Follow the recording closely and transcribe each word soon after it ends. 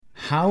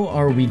How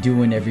are we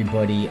doing,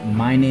 everybody?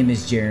 My name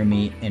is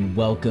Jeremy, and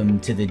welcome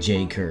to the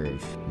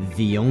J-Curve.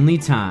 The only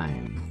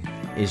time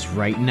is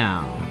right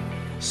now.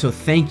 So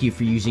thank you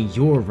for using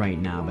your right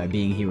now by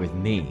being here with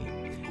me.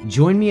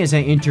 Join me as I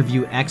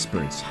interview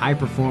experts, high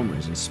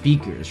performers, and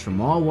speakers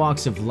from all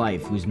walks of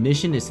life whose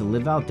mission is to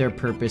live out their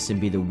purpose and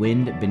be the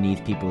wind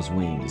beneath people's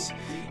wings.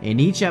 In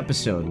each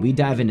episode, we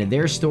dive into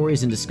their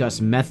stories and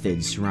discuss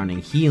methods surrounding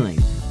healing,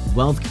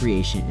 wealth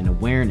creation, and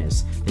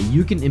awareness that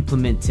you can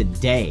implement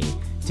today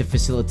to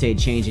facilitate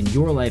change in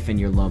your life and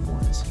your loved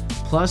ones.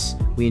 Plus,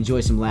 we enjoy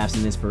some laughs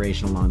and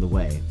inspiration along the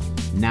way.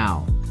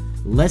 Now,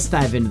 let's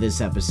dive into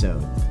this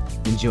episode.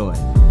 Enjoy.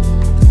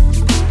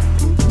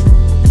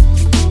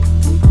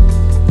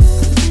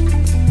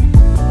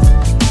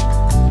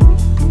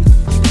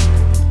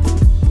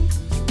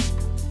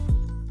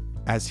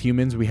 As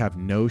humans, we have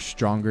no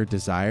stronger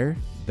desire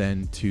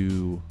than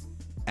to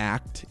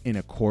act in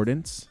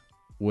accordance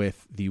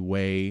with the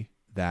way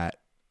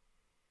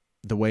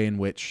in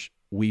which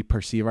we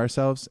perceive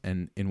ourselves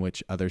and in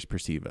which others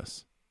perceive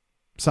us.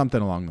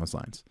 Something along those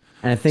lines.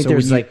 And I think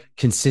there's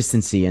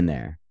consistency in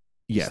there.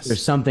 Yes.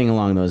 There's something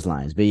along those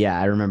lines. But yeah,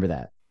 I remember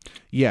that.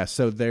 Yeah,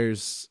 so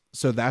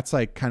that's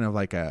like kind of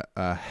like a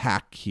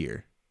hack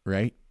here,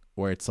 right?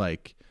 Where it's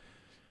like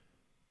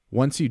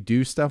once you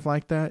do stuff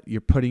like that, you're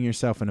putting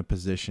yourself in a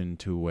position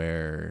to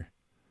where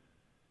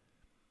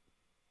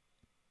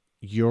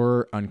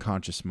your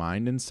unconscious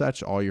mind and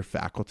such, all your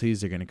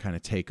faculties are going to kind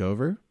of take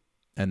over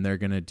and they're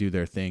going to do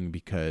their thing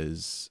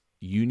because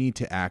you need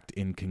to act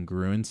in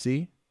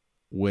congruency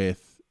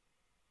with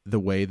the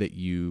way that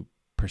you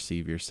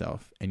perceive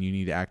yourself, and you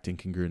need to act in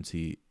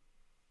congruency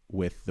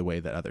with the way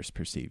that others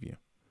perceive you.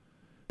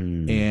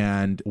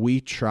 And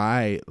we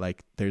try,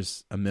 like,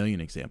 there's a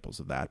million examples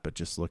of that, but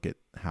just look at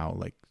how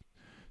like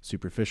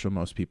superficial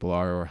most people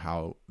are, or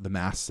how the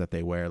masks that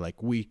they wear.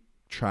 Like, we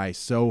try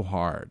so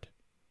hard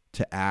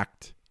to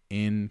act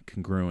in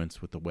congruence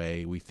with the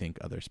way we think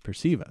others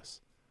perceive us.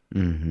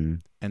 Mm-hmm.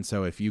 And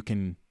so if you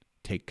can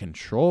take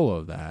control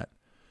of that,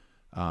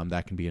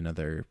 that can be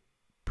another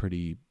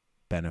pretty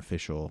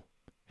beneficial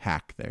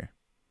hack there.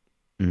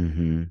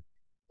 Mm-hmm.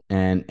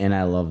 And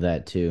I love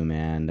that too,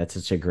 man. That's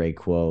such a great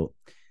quote.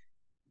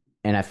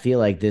 And I feel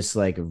like this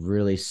like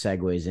really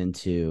segues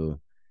into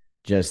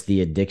just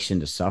the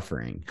addiction to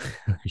suffering.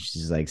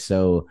 She's like,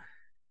 so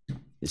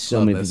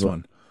Love many this people.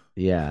 one.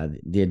 Yeah.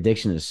 The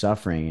addiction to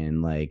suffering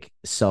and like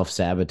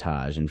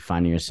self-sabotage and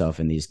finding yourself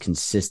in these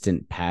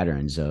consistent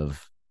patterns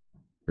of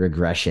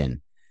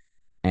regression.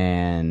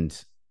 And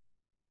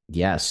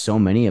yeah, so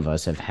many of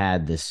us have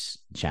had this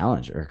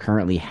challenge or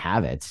currently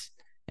have it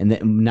and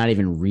not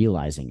even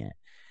realizing it.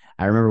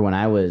 I remember when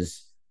I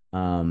was,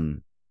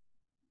 when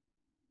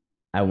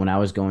I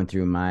was going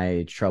through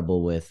my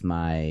trouble with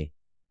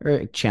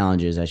or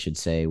challenges, I should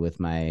say, with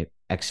my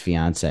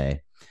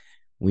ex-fiance,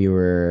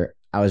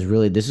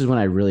 this is when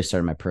I really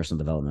started my personal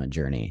development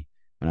journey.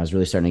 When I was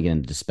really starting to get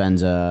into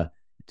Dispenza,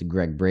 to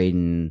Greg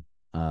Braden,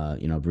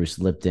 Bruce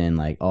Lipton,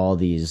 like all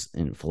these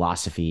in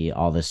philosophy,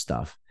 all this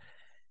stuff.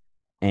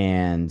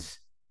 And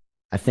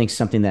I think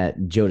something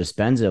that Joe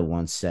Dispenza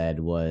once said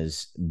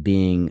was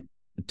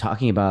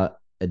talking about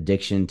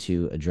addiction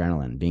to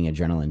adrenaline, being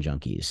adrenaline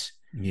junkies.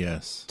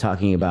 Yes.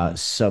 Talking about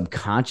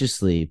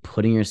subconsciously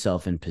putting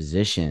yourself in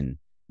position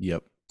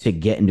to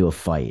get into a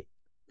fight.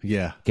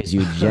 Yeah. Because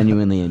you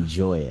genuinely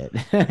enjoy it.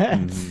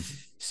 Mm-hmm.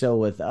 So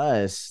with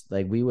us,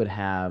 like we would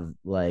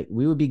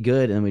be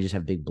good and then we just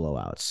have big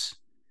blowouts,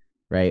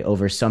 right?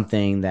 Over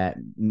something that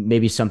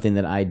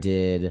I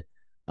did.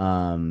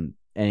 And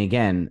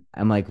again,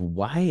 I'm like,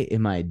 why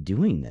am I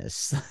doing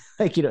this?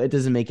 Like, it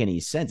doesn't make any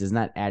sense. It's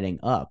not adding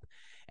up.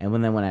 And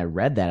when I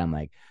read that, I'm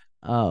like,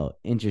 oh,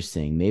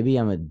 interesting. Maybe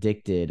I'm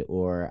addicted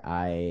or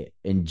I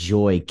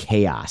enjoy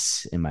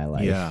chaos in my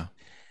life. Yeah.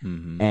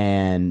 Mm-hmm.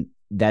 And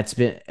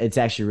it's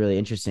actually really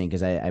interesting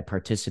because I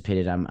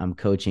participated, I'm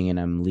coaching and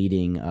I'm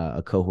leading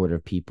a cohort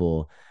of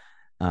people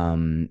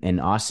in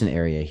Austin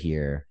area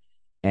here.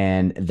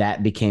 And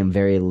that became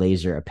very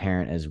laser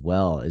apparent as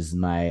well.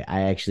 I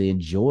actually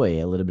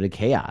enjoy a little bit of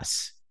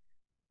chaos.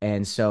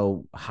 And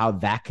so how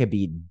that could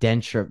be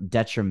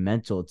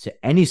detrimental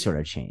to any sort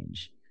of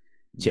change,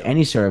 to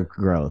any sort of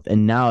growth.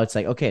 And now it's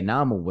like, okay,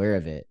 now I'm aware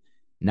of it.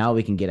 Now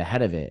we can get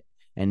ahead of it.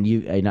 And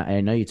I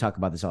know you talk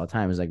about this all the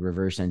time, is like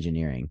reverse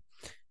engineering,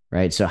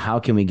 right? So how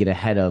can we get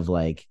ahead of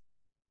like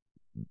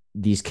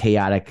these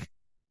chaotic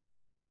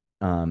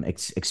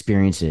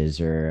experiences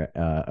or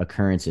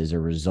occurrences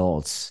or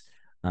results?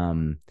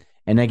 And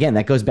again,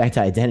 that goes back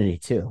to identity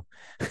too.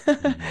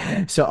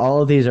 So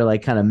all of these are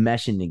like kind of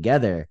meshing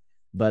together.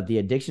 But the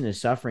addiction to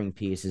suffering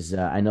piece is,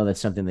 I know that's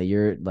something that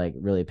you're like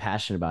really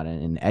passionate about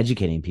and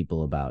educating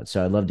people about.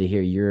 So I'd love to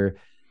hear your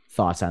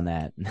thoughts on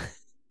that.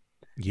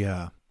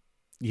 Yeah.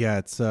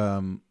 It's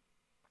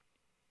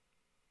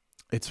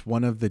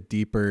one of the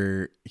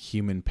deeper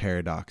human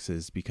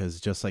paradoxes,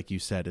 because just like you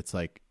said, it's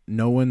like,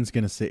 no one's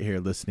going to sit here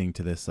listening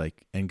to this,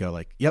 like, and go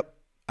like, yep,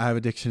 I have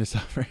addiction to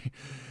suffering.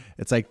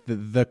 It's like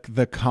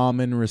the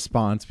common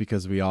response,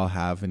 because we all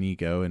have an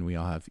ego and we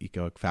all have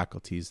egoic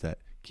faculties, that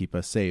keep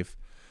us safe.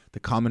 The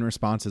common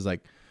response is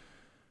like,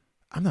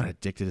 I'm not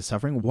addicted to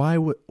suffering. Why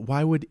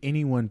would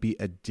anyone be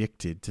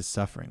addicted to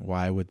suffering?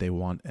 Why would they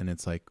want? And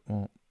it's like,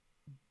 well,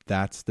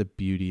 that's the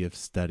beauty of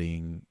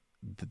studying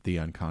the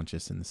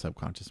unconscious and the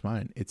subconscious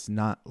mind. It's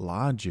not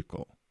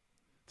logical.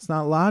 It's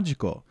not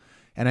logical.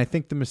 And I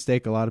think the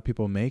mistake a lot of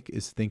people make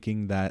is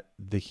thinking that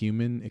the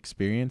human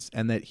experience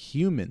and that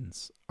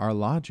humans are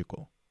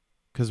logical,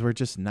 because we're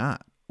just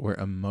not. We're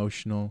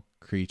emotional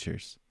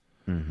creatures.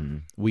 Mm-hmm.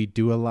 We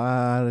do a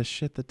lot of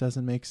shit that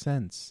doesn't make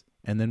sense.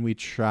 And then we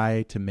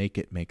try to make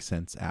it make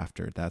sense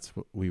after. That's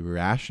what we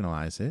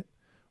rationalize it.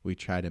 We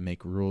try to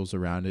make rules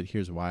around it.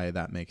 Here's why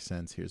that makes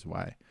sense. Here's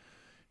why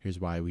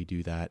we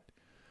do that.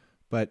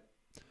 But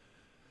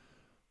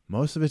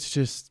most of it's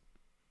just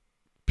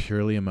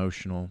purely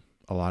emotional.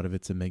 A lot of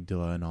it's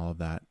amygdala and all of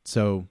that.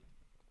 So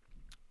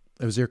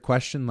was your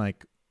question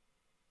like,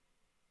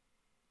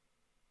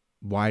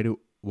 why do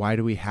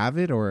we have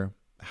it, or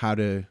how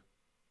to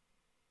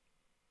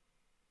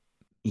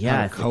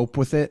cope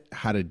with it,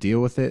 how to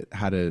deal with it,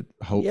 how to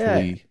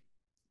hopefully,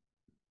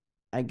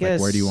 I guess,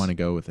 like, where do you want to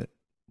go with it?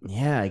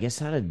 Yeah, I guess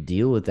how to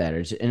deal with that.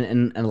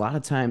 And a lot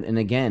of time, and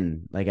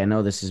again, like, I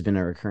know this has been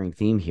a recurring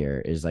theme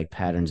here, is like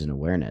patterns and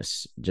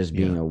awareness, just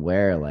being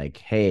aware, like,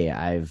 hey,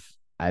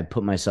 I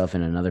put myself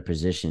in another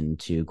position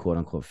to quote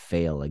unquote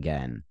fail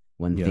again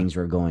when things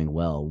were going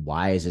well.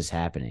 Why is this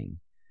happening?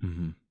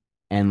 Mm-hmm.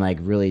 And like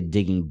really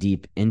digging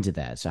deep into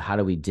that. So how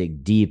do we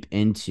dig deep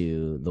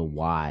into the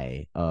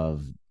why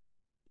of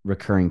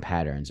recurring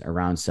patterns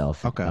around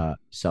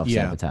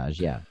self-sabotage?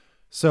 Yeah.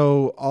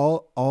 So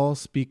I'll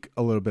speak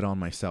a little bit on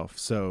myself.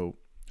 So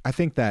I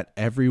think that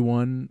I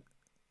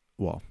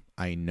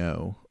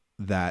know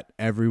that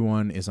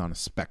everyone is on a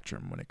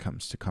spectrum when it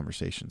comes to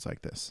conversations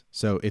like this.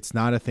 So it's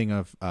not a thing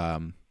of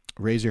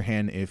raise your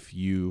hand if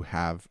you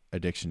have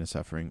addiction to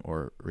suffering,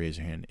 or raise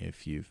your hand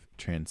if you've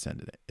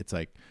transcended it. It's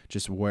like,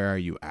 just where are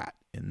you at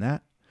in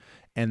that?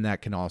 And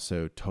that can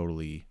also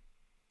totally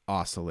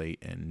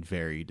oscillate and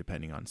vary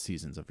depending on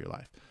seasons of your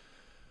life.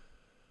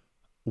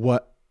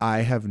 What I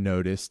have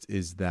noticed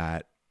is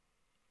that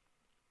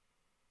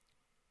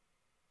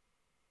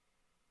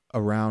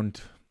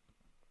around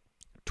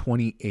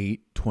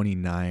 28,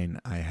 29,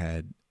 I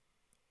had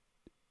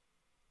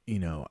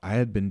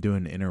been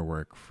doing inner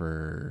work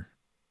for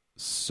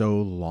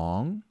so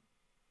long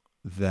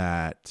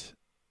that,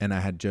 and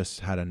I had just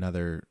had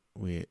another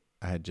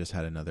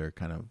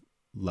kind of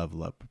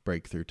level up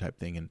breakthrough type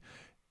thing. And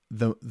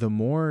the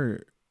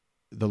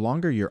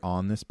longer you're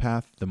on this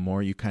path, the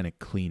more you kind of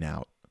clean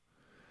out.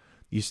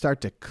 You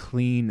start to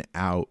clean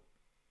out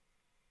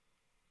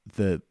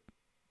the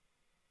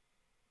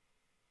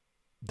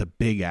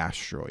big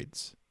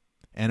asteroids.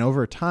 And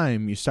over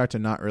time, you start to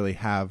not really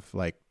have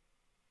like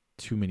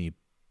too many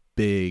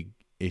big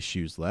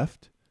issues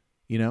left,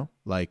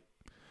 like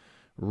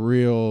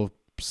real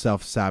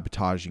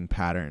self-sabotaging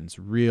patterns,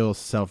 real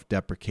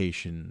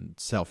self-deprecation,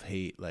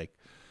 self-hate. Like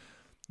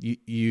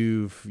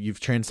you've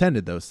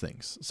transcended those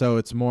things. So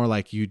it's more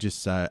like you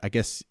just, I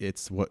guess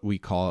it's what we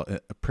call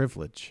a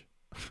privilege.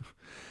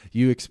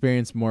 You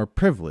experience more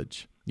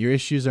privilege. Your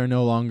issues are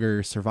no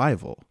longer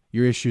survival.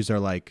 Your issues are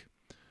like,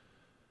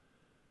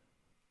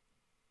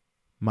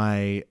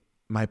 my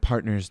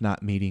partner's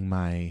not meeting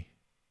my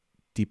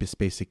deepest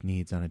basic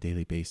needs on a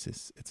daily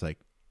basis. It's like,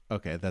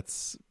 okay,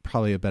 that's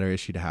probably a better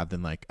issue to have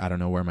than like, I don't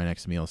know where my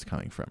next meal is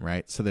coming from,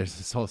 right? So there's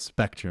this whole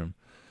spectrum.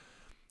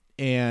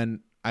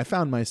 And I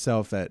found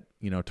myself at,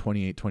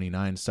 28,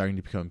 29, starting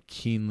to become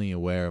keenly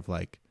aware of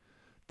like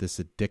this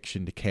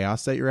addiction to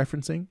chaos that you're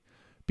referencing,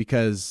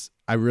 because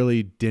I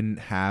really didn't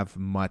have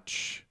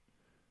much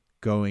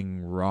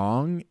going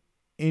wrong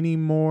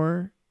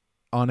anymore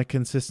on a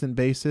consistent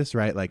basis,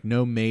 right? Like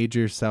no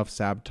major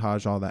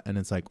self-sabotage, all that. And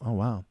it's like, oh,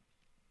 wow.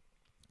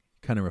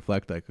 Kind of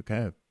reflect like, okay,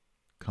 I've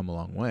come a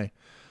long way.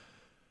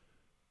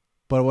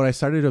 But what I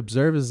started to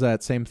observe is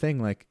that same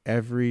thing, like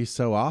every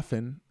so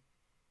often,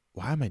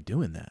 why am I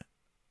doing that?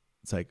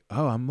 It's like,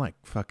 oh, I'm like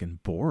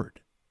fucking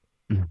bored.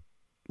 Mm-hmm.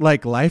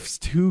 Like life's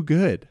too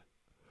good.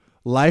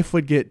 Life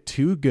would get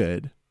too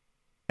good,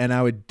 and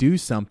I would do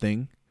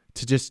something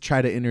to just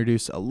try to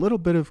introduce a little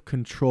bit of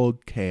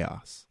controlled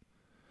chaos.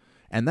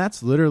 And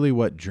that's literally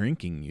what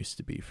drinking used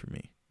to be for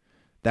me.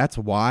 That's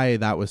why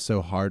that was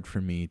so hard for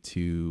me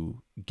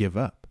to give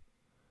up.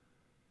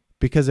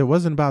 Because it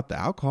wasn't about the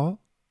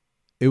alcohol.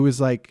 It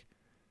was like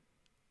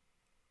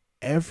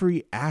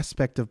every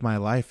aspect of my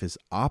life is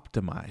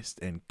optimized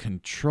and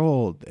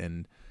controlled,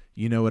 and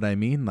you know what I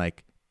mean?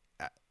 Like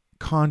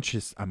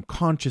I'm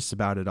conscious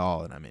about it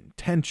all, and I'm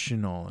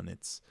intentional, and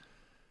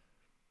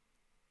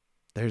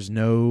there's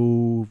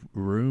no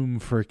room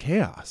for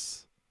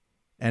chaos.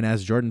 And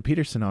as Jordan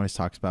Peterson always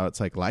talks about, it's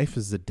like life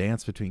is the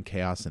dance between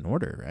chaos and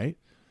order, right?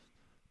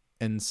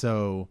 And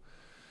so,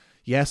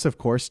 yes, of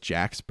course,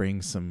 Jax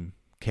brings some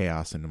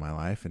chaos into my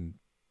life, and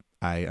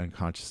I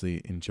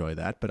unconsciously enjoy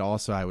that, but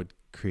also I would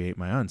create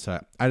my own.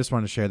 So I just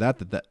want to share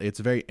that it's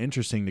very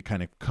interesting to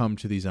kind of come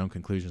to these own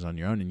conclusions on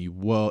your own. And you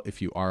will,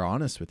 if you are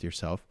honest with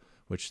yourself,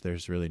 which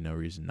there's really no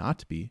reason not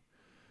to be,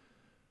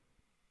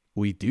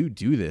 we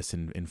do this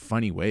in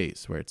funny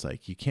ways where it's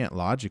like you can't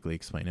logically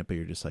explain it, but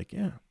you're just like,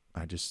 yeah,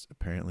 I just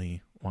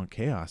apparently want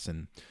chaos.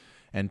 And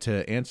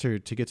to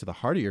get to the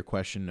heart of your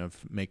question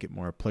of make it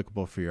more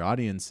applicable for your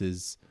audience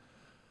is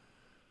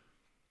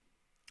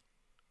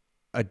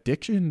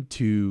addiction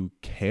to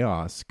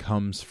chaos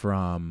comes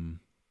from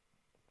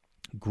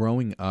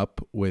growing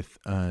up with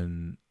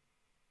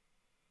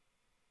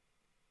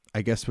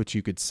I guess what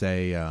you could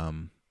say,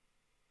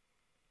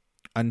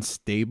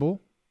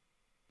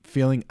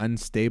 feeling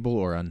unstable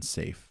or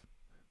unsafe.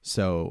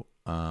 So,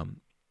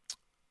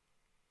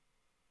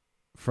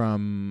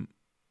 from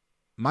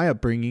my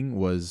upbringing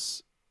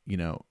was,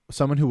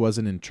 someone who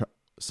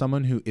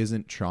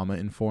isn't trauma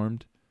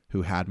informed,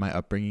 who had my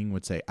upbringing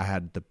would say I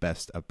had the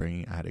best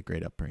upbringing. I had a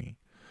great upbringing.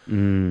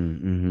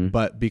 Mm-hmm.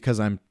 But because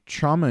I'm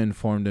trauma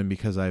informed and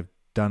because I've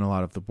done a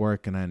lot of the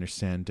work and I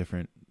understand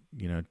different,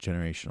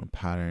 generational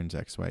patterns,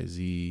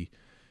 XYZ,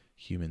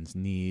 humans'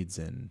 needs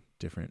and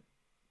different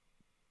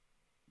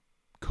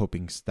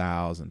coping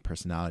styles and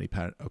personality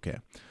pattern. Okay.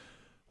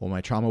 Well, my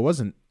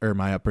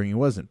upbringing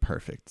wasn't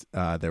perfect.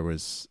 There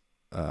was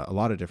a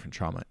lot of different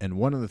trauma. And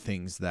one of the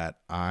things that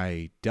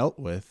I dealt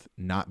with,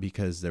 not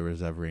because there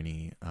was ever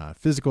any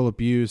physical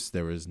abuse,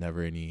 there was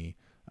never any,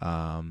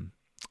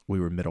 we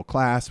were middle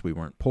class, we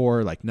weren't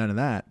poor, like none of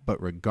that.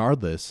 But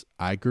regardless,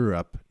 I grew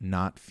up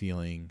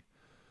feeling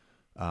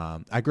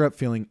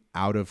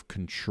out of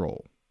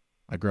control.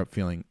 I grew up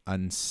feeling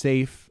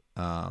unsafe,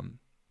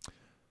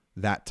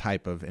 that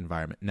type of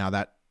environment. Now,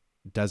 that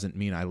doesn't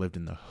mean I lived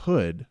in the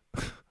hood.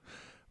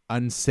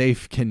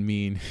 Unsafe can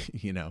mean,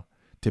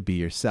 to be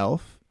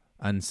yourself.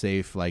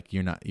 Unsafe, like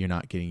you're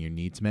not getting your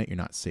needs met. You're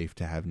not safe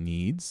to have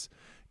needs.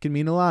 It can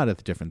mean a lot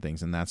of different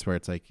things. And that's where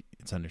it's like,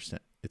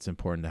 it's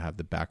important to have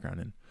the background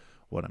in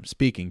what I'm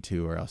speaking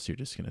to, or else you're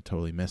just going to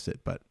totally miss it.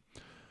 But,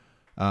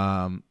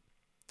 I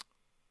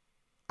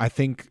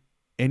think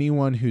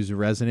anyone who's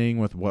resonating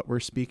with what we're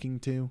speaking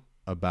to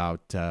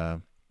about,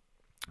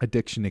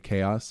 addiction to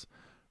chaos,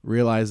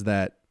 realize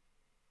that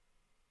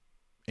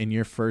in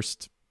your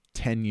first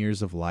 10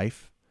 years of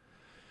life,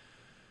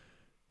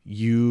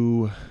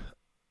 I'd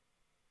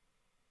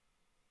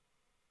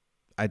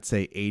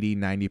say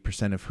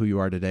 80-90% of who you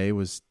are today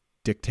was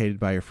dictated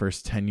by your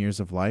first 10 years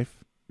of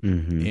life.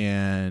 Mm-hmm.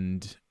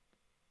 And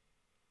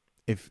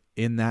if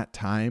in that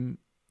time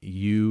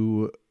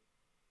you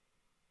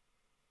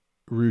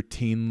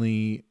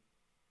routinely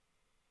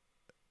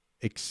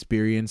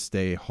experienced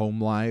a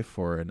home life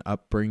or an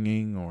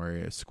upbringing or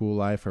a school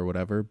life or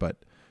whatever,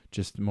 but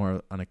just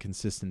more on a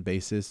consistent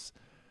basis,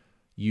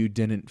 you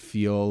didn't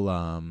feel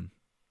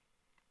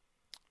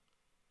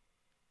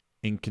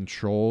in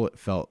control. It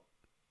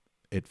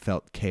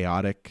felt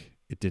chaotic.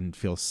 It didn't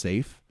feel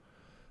safe.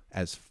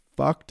 As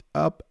fucked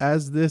up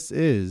as this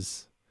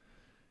is,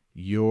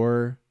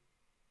 you're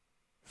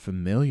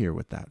familiar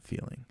with that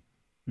feeling.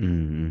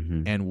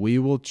 Mm-hmm. And we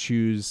will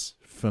choose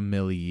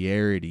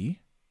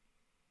familiarity.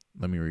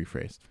 Let me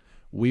rephrase.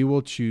 We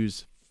will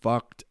choose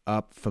fucked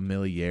up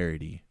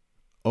familiarity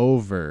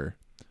over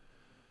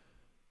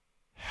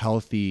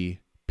healthy,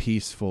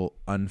 peaceful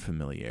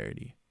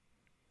unfamiliarity.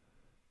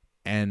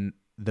 And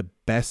the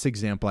best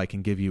example I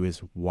can give you is,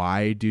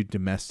 why do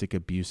domestic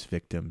abuse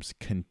victims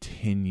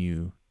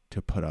continue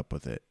to put up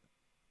with it?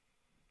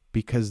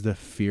 Because the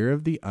fear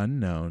of the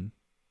unknown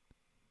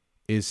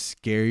is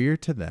scarier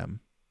to them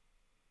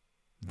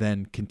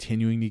than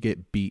continuing to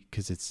get beat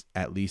because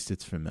at least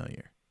it's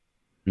familiar.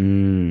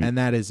 And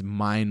that is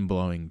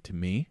mind-blowing to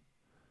me.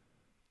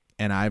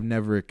 And I've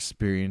never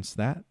experienced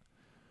that,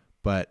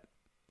 but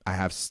I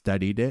have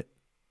studied it,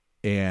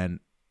 and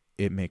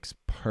it makes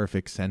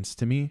perfect sense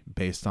to me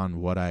based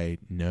on what I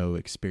know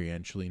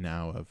experientially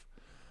now of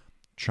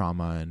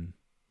trauma and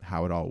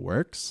how it all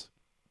works.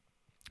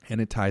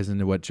 And it ties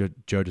into what Joe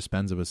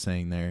Dispenza was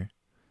saying there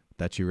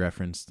that you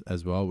referenced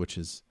as well, which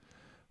is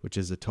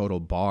a total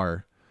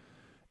bar.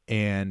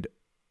 And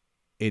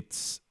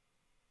it's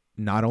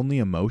not only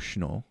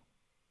emotional,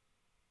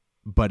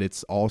 but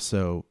it's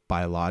also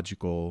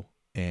biological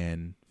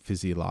and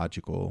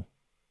physiological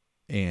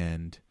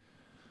and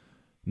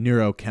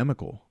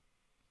neurochemical.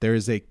 There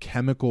is a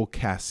chemical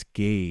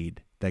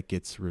cascade that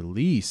gets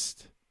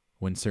released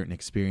when certain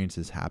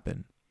experiences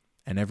happen.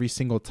 And every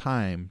single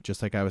time,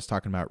 just like I was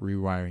talking about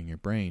rewiring your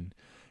brain,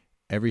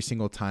 every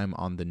single time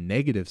on the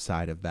negative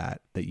side of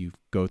that you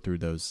go through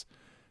those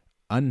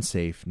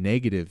unsafe,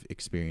 negative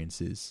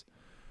experiences,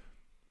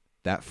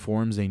 that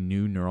forms a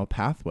new neural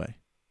pathway.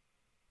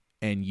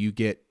 And you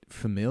get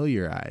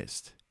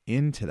familiarized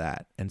into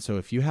that. And so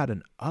if you had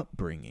an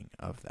upbringing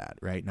of that,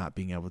 right, not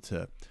being able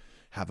to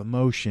have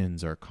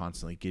emotions or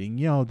constantly getting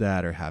yelled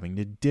at or having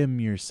to dim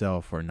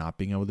yourself or not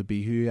being able to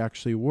be who you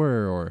actually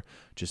were or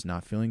just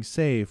not feeling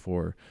safe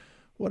or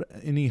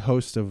any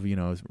host of,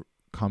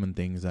 common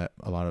things that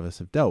a lot of us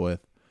have dealt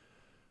with.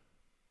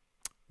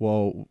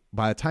 Well,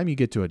 by the time you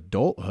get to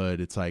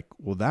adulthood, it's like,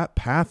 well, that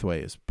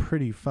pathway is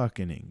pretty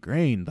fucking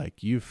ingrained.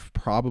 Like, you've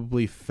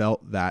probably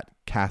felt that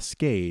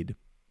cascade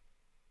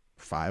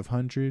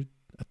 500,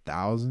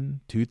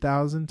 1,000,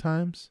 2,000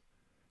 times.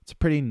 it's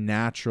pretty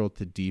natural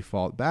to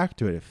default back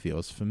to it. It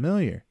feels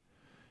familiar.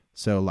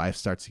 So life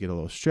starts to get a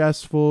little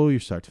stressful. You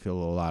start to feel a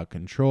little out of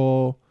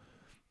control.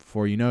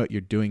 Before you know it,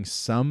 you're doing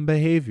some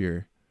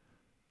behavior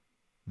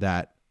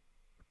that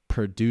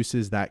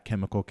produces that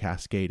chemical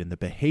cascade, and the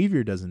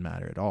behavior doesn't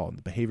matter at all. And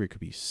the behavior could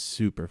be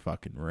super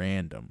fucking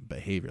random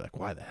behavior. Like,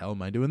 why the hell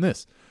am I doing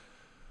this?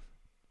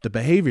 The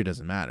behavior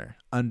doesn't matter.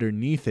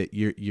 Underneath it,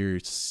 you're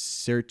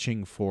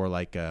searching for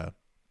like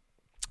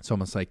it's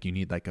almost like you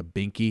need like a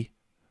binky,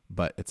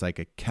 but it's like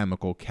a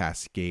chemical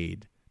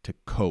cascade to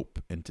cope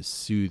and to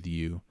soothe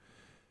you,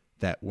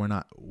 that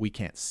we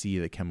can't see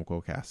the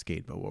chemical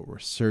cascade, but what we're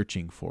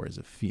searching for is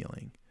a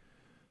feeling.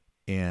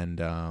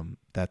 And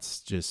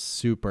that's just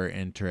super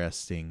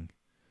interesting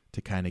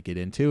to kind of get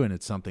into. And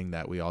it's something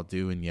that we all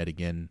do. And yet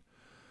again,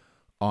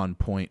 on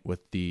point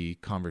with the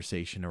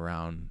conversation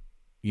around,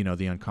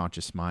 the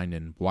unconscious mind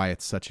and why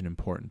it's such an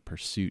important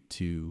pursuit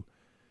to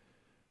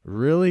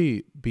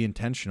really be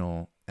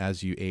intentional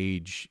as you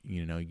age,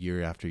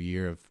 year after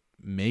year, of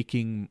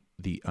making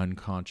the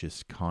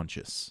unconscious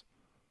conscious.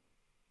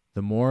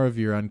 The more of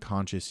your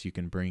unconscious you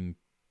can bring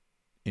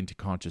into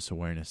conscious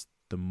awareness,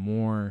 the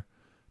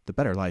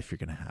better life you're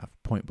going to have,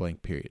 point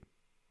blank, period.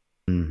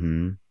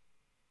 Mm-hmm.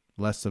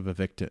 Less of a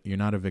victim. You're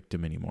not a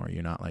victim anymore.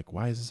 You're not like,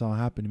 why is this all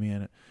happening to me?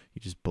 And you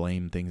just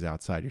blame things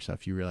outside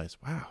yourself. You realize,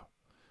 wow,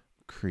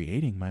 I'm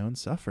creating my own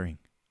suffering.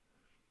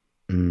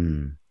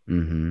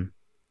 Mm-hmm.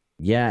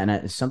 Yeah.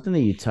 And something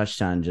that you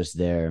touched on just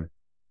there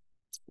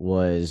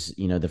was,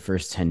 the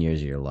first 10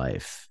 years of your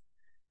life.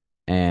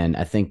 And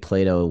I think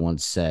Plato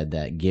once said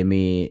that give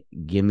me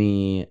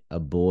a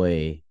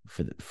boy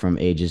from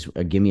ages,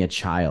 or give me a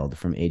child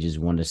from ages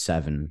 1 to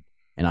 7,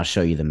 and I'll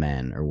show you the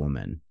man or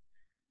woman.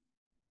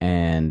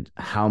 And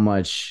how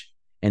much,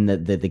 and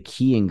the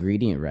key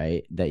ingredient,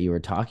 right, that you were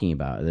talking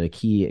about, the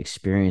key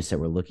experience that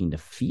we're looking to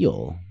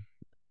feel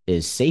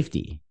is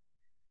safety.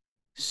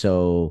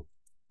 So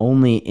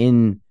only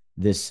in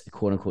this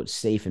quote unquote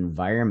safe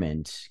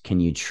environment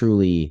can you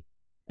truly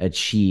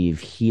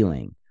achieve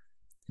healing.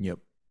 Yep.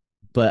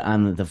 But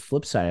on the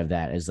flip side of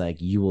that is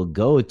like, you will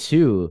go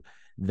to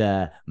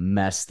the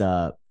messed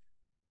up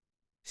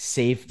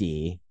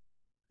safety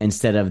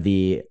instead of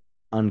the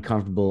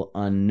uncomfortable,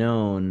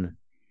 unknown,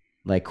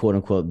 like quote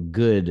unquote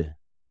good,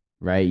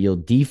 right? You'll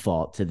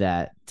default to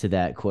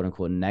that quote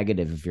unquote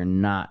negative if you're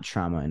not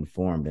trauma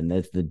informed. And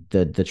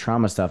the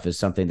trauma stuff is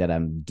something that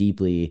I'm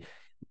deeply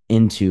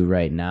into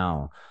right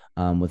now,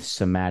 with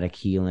somatic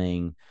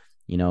healing.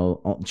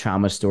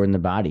 Trauma stored in the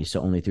body.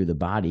 So only through the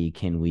body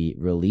can we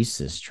release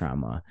this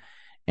trauma.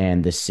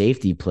 And the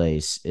safety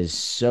place is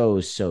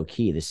so, so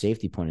key. The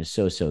safety point is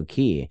so, so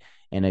key.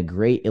 And a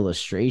great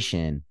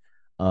illustration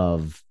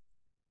of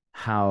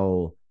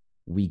how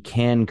we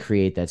can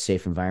create that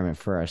safe environment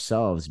for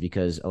ourselves,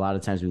 because a lot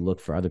of times we look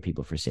for other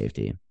people for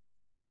safety.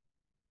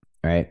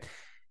 Right.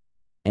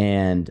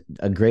 And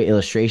a great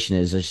illustration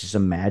is just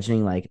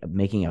imagining like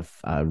making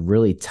a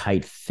really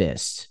tight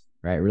fist,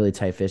 right? Really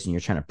tight fist, and you're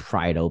trying to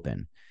pry it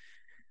open,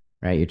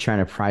 right? You're trying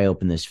to pry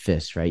open this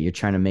fist, right? You're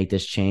trying to make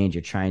this change.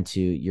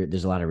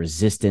 There's a lot of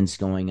resistance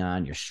going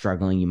on. You're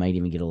struggling. You might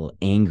even get a little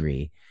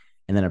angry,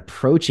 and then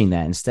approaching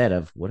that instead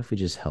of, what if we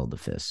just held the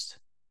fist?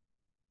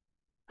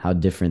 How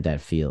different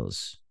that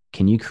feels.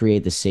 Can you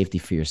create the safety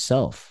for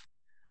yourself?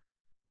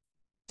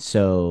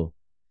 So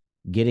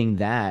getting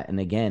that, and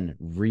again,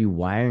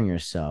 rewiring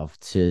yourself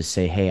to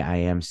say, hey, I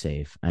am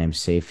safe. I am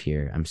safe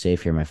here. I'm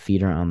safe here. My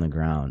feet are on the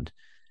ground.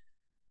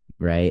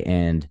 Right.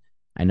 And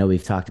I know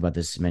we've talked about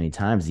this many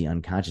times. The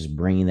unconscious,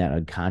 bringing that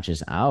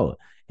unconscious out,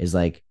 is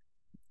like,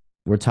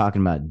 we're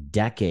talking about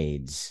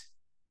decades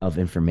of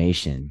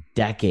information,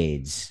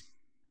 decades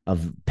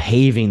of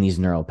paving these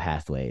neural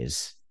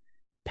pathways,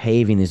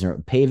 paving and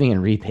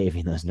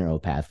repaving those neural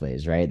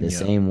pathways, right? The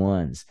same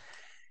ones.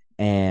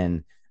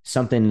 And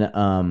something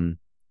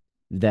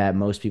that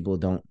most people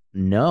don't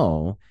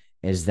know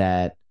is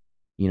that,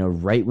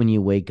 right when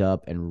you wake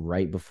up and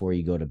right before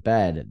you go to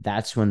bed,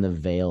 that's when the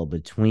veil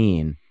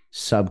between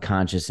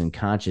subconscious and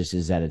conscious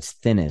is at its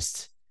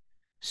thinnest.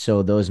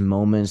 So those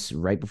moments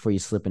right before you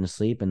slip into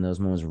sleep and those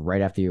moments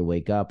right after you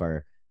wake up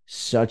are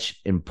such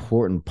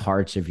important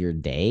parts of your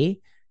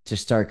day to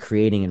start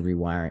creating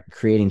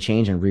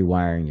change and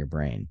rewiring your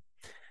brain.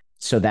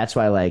 So that's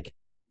why, like,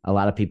 a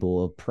lot of people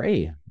will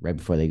pray right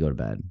before they go to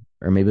bed,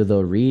 or maybe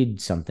they'll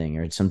read something,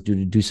 or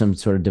do some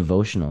sort of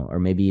devotional, or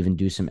maybe even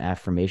do some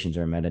affirmations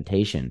or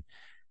meditation.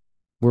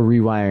 We're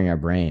rewiring our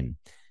brain.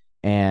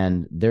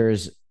 And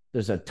there's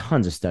a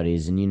tons of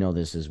studies, and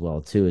this as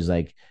well too, is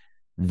like,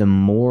 the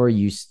more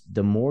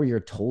you're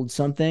told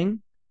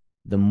something,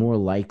 the more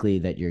likely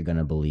that you're going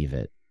to believe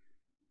it.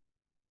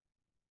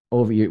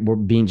 We're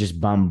being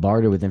just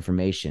bombarded with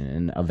information,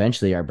 and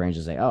eventually our brains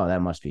just say, oh,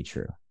 that must be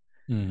true.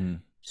 Mm-hmm.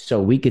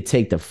 So we could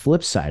take the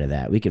flip side of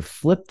that. We could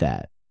flip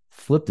the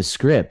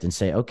script and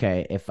say,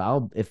 okay,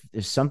 if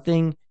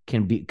something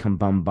can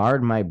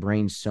bombard my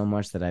brain so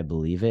much that I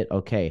believe it,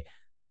 okay,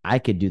 I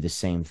could do the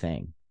same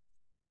thing.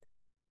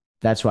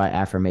 That's why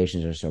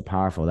affirmations are so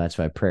powerful. That's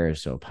why prayer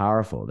is so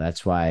powerful.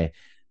 That's why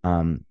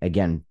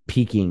Again,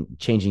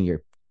 changing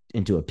your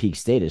into a peak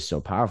state is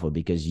so powerful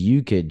because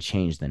you could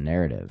change the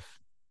narrative.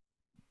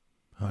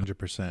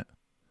 100%.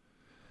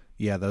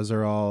 Yeah, those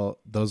are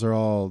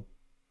all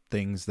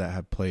things that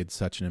have played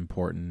such an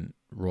important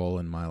role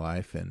in my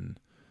life. And,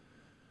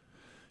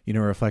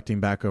 reflecting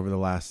back over the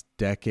last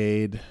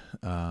decade,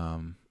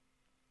 I'd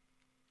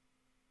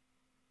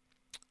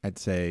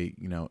say,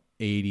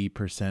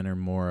 80% or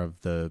more of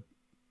the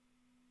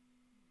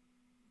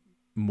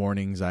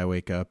mornings I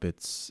wake up,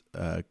 it's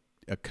a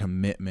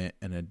commitment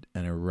and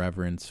a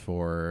reverence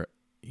for,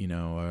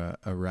 a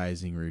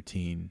rising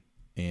routine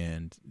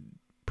and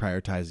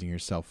prioritizing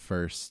yourself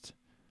first.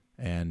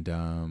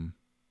 And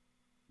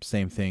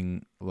same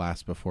thing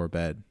last before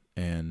bed.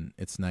 And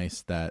it's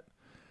nice that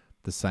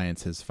the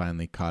science has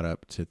finally caught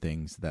up to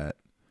things that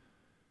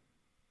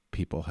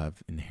people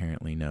have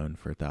inherently known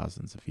for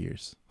thousands of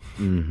years.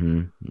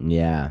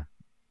 Yeah,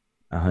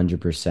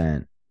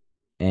 100%.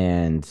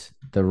 And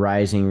the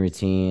rising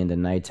routine, the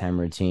nighttime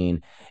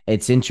routine,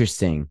 it's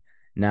interesting.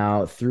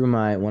 Now, through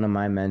one of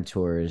my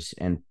mentors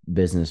and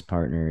business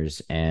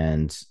partners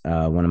and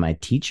one of my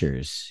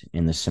teachers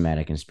in the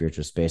somatic and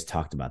spiritual space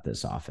talked about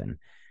this often.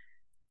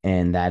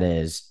 And that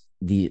is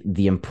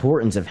the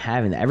importance of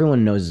having that.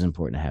 Everyone knows it's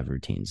important to have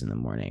routines in the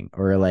morning,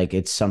 or like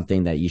it's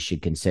something that you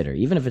should consider,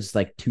 even if it's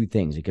like 2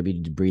 things. It could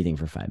be breathing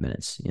for 5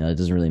 minutes. It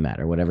doesn't really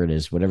matter, whatever it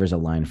is, whatever's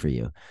aligned for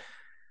you.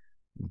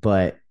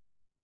 But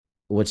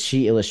what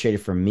she illustrated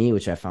for me,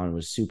 which I found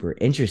was super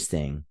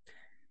interesting,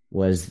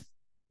 was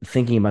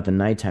thinking about the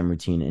nighttime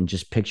routine and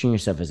just picturing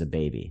yourself as a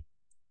baby.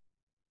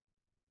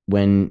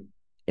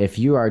 If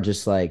you are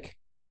just like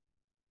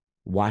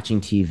watching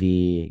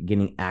TV,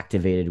 getting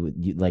activated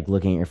with like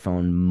looking at your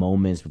phone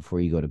moments before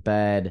you go to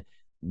bed,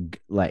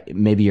 like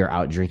maybe you're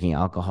out drinking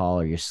alcohol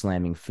or you're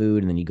slamming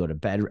food and then you go to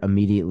bed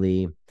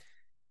immediately.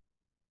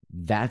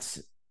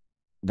 That's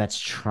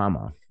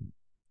trauma.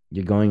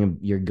 You're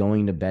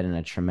going to bed in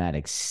a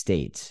traumatic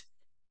state.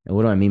 And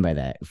what do I mean by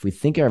that? If we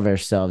think of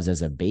ourselves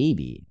as a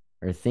baby,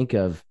 or think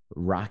of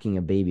rocking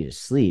a baby to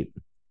sleep,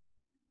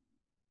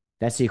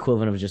 that's the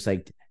equivalent of just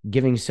like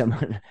giving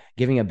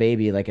a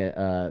baby like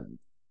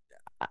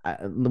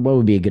what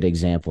would be a good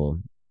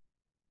example?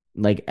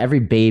 Like every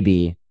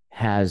baby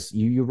has,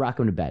 you rock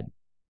them to bed.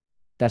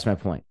 That's my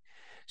point.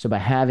 So by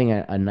having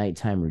a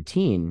nighttime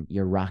routine,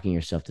 you're rocking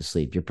yourself to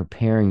sleep. You're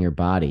preparing your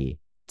body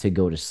to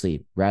go to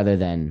sleep rather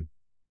than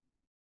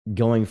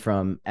going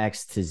from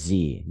X to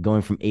Z,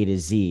 going from A to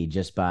Z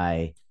just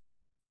by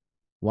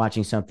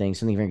watching something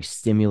very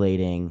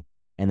stimulating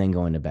and then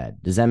going to bed.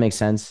 Does that make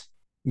sense?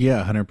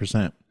 Yeah,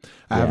 100%.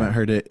 I haven't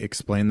heard it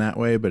explained that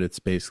way, but it's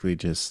basically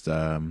just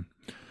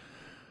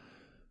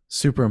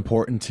super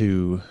important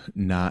to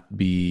not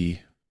be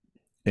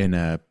in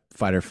a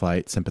fight or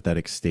flight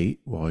sympathetic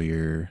state while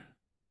you're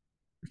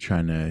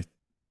trying to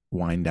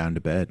wind down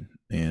to bed.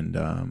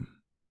 And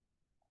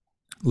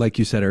like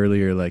you said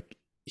earlier, like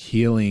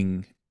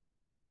healing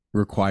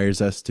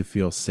requires us to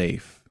feel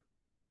safe,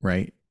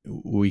 right?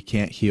 We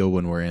can't heal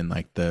when we're in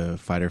like the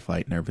fight or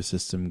flight nervous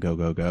system, go,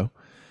 go, go.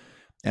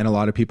 And a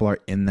lot of people are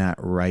in that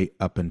right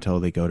up until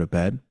they go to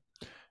bed.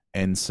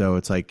 And so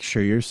it's like,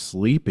 sure, you're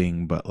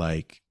sleeping, but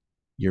like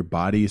your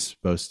body is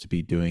supposed to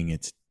be doing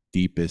its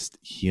deepest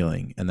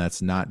healing. And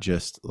that's not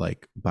just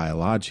like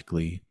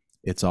biologically,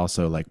 it's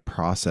also like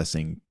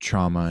processing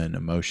trauma and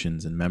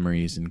emotions and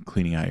memories and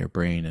cleaning out your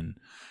brain and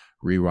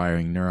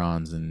rewiring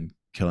neurons and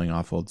killing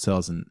off old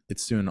cells. And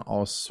it's doing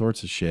all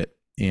sorts of shit.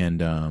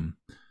 And,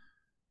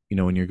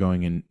 when you're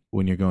going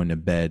to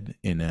bed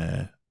in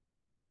a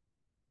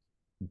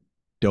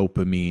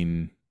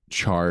dopamine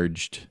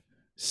charged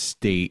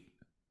state,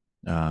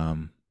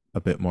 a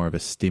bit more of a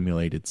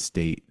stimulated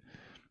state,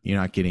 you're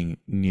not getting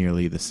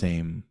nearly the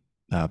same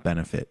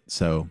benefit.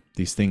 So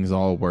these things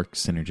all work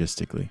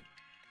synergistically.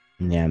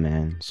 Yeah,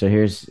 man. So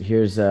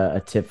here's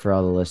a tip for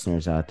all the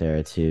listeners out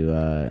there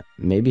to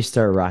maybe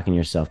start rocking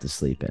yourself to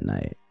sleep at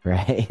night,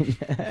 right?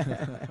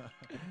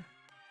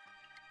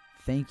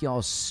 Thank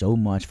y'all so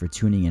much for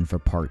tuning in for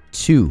part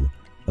 2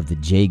 of the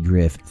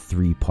J-Griff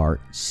 3-part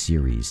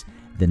series.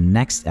 The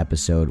next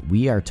episode,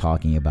 we are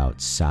talking about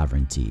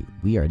sovereignty.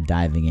 We are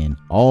diving in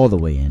all the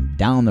way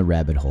down the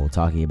rabbit hole,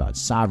 talking about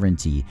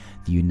sovereignty,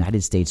 the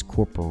United States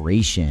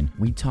corporation.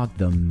 We talk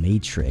the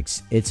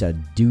Matrix. It's a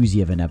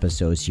doozy of an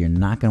episode, so you're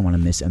not going to want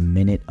to miss a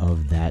minute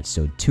of that.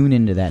 So tune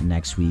into that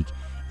next week.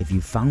 If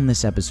you found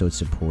this episode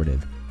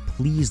supportive,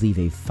 please leave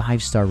a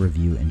 5-star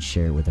review and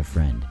share it with a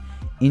friend.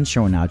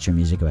 Intro and outro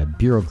music by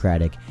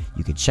Bureaucratic.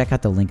 You can check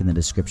out the link in the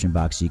description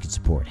box so you can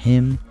support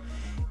him.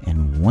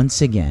 And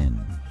once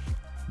again,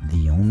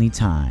 the only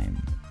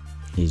time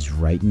is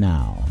right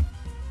now.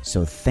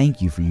 So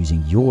thank you for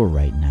using your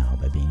right now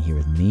by being here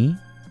with me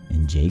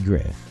and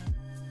J-Griff.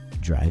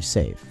 Drive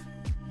safe.